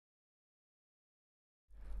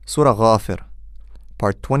Surah Ghafir,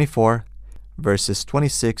 Part 24, verses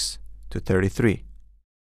 26 to 33.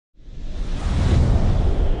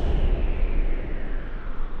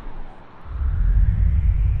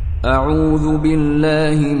 أعوذ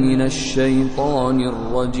بالله من الشيطان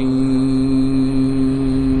الرجيم.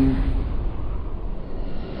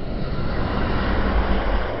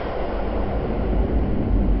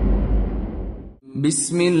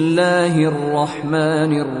 بسم الله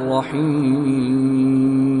الرحمن الرحيم.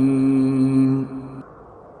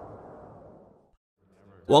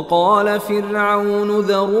 وقال فرعون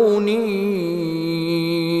ذروني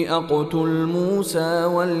أقتل موسى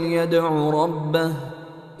وليدع ربه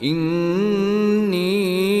إني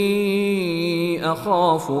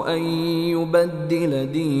أخاف أن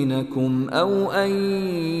يبدل دينكم أو أن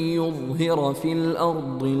يظهر في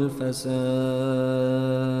الأرض الفساد.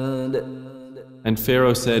 And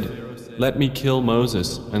Pharaoh said, "Let me kill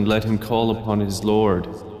Moses and let him call upon his Lord.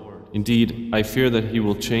 Indeed, I fear that he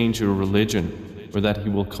will change your religion or that he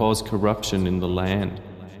will cause corruption in the land."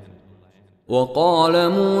 وقال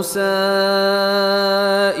موسى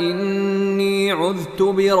إني عذت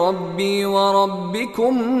بربي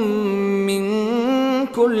وربكم من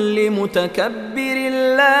كل متكبر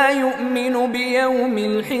لا يؤمن بيوم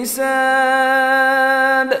الحساب.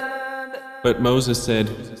 But Moses said,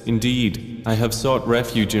 "Indeed, I have sought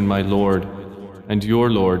refuge in my Lord and your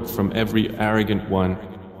Lord from every arrogant one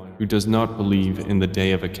who does not believe in the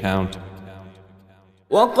day of account."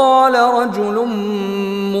 وقال رجل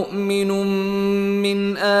مؤمن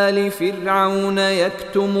من آل فرعون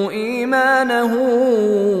يكتم إيمانه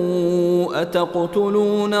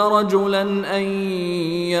أتقتلون رجلا أن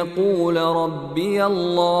يقول ربي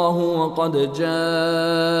الله وقد جاءكم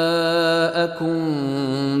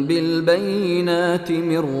بالبينات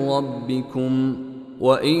من ربكم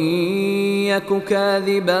وإن يك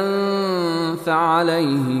كاذبا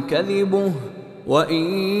فعليه كذبه وإن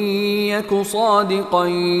يك صادقا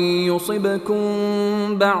يصبكم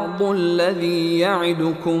بعض الذي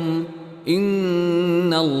يعدكم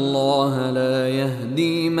إن الله لا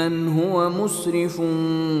يهدي من هو مسرف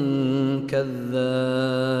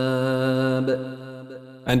كذاب.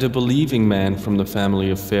 And a believing man from the family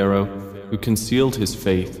of Pharaoh who concealed his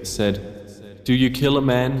faith said, "Do you kill a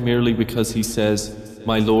man merely because he says,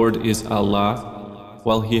 'My Lord is Allah,'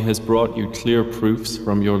 while he has brought you clear proofs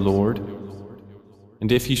from your Lord?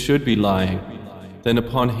 And if he should be lying, then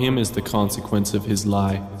upon him is the consequence of his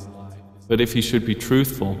lie. But if he should be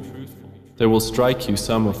truthful, there will strike you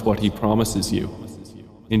some of what he promises you.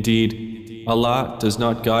 Indeed, Allah does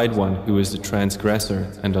not guide one who is a transgressor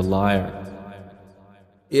and a liar."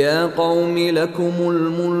 يا قوم لكم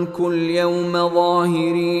الملك اليوم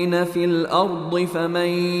ظاهرين في الأرض فمن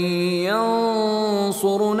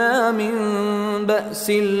ينصرنا من بأس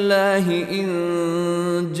الله إن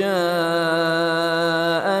جاءنا.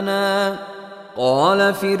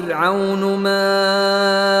 قال فرعون ما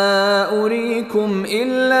أريكم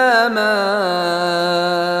إلا ما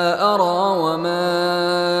أرى وما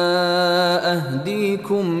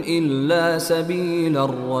أهديكم إلا سبيل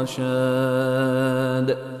الرشاد.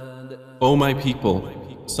 O my people,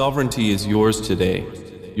 sovereignty is yours today,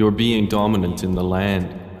 your being dominant in the land.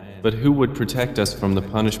 But who would protect us from the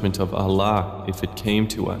punishment of Allah if it came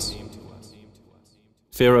to us?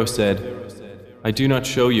 Pharaoh said, "I do not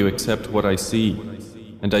show you except what I see,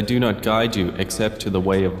 and I do not guide you except to the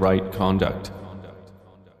way of right conduct."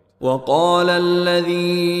 وقال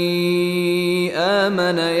الذي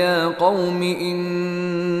آمن يا قوم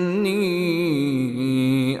إني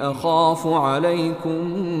أخاف عليكم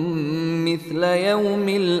مثل يوم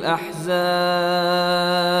الأحزاب.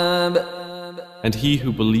 And he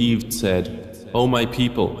who believed said, "O my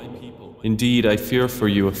people, indeed I fear for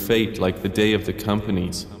you a fate like the day of the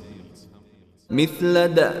companies." مثل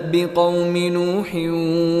دأب قوم نوح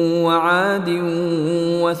وعاد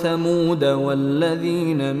وثمود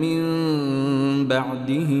والذين من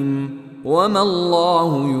بعدهم وما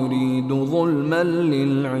الله يريد ظلما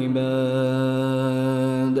للعباد.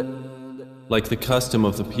 Like the custom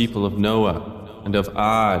of the people of Noah and of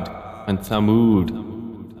Ad and Thamud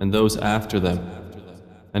and those after them.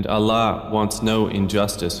 And Allah wants no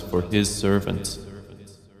injustice for His servants.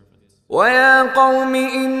 وَيَا قَوْمِ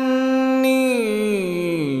إِنِّي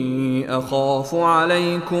أَخَافُ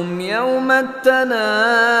عَلَيْكُمْ يَوْمَ التَّنَادِ.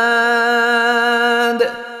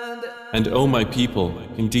 And O my people,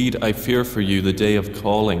 indeed I fear for you the day of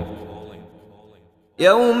calling.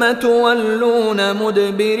 يَوْمَ تُوَلُّونَ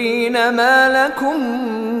مُدْبِرِينَ مَا لَكُمْ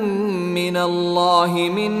مِنَ اللَّهِ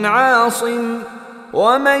مِنْ عَاصِمٍ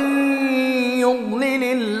وَمَنْ يُضْلِلِ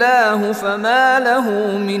اللَّهُ فَمَا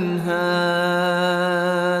لَهُ مِنْ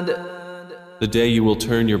هَادٍ. The day you will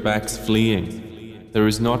turn your backs fleeing, there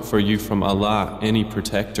is not for you from Allah any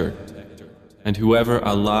protector. And whoever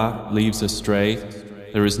Allah leaves astray,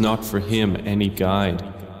 there is not for him any guide.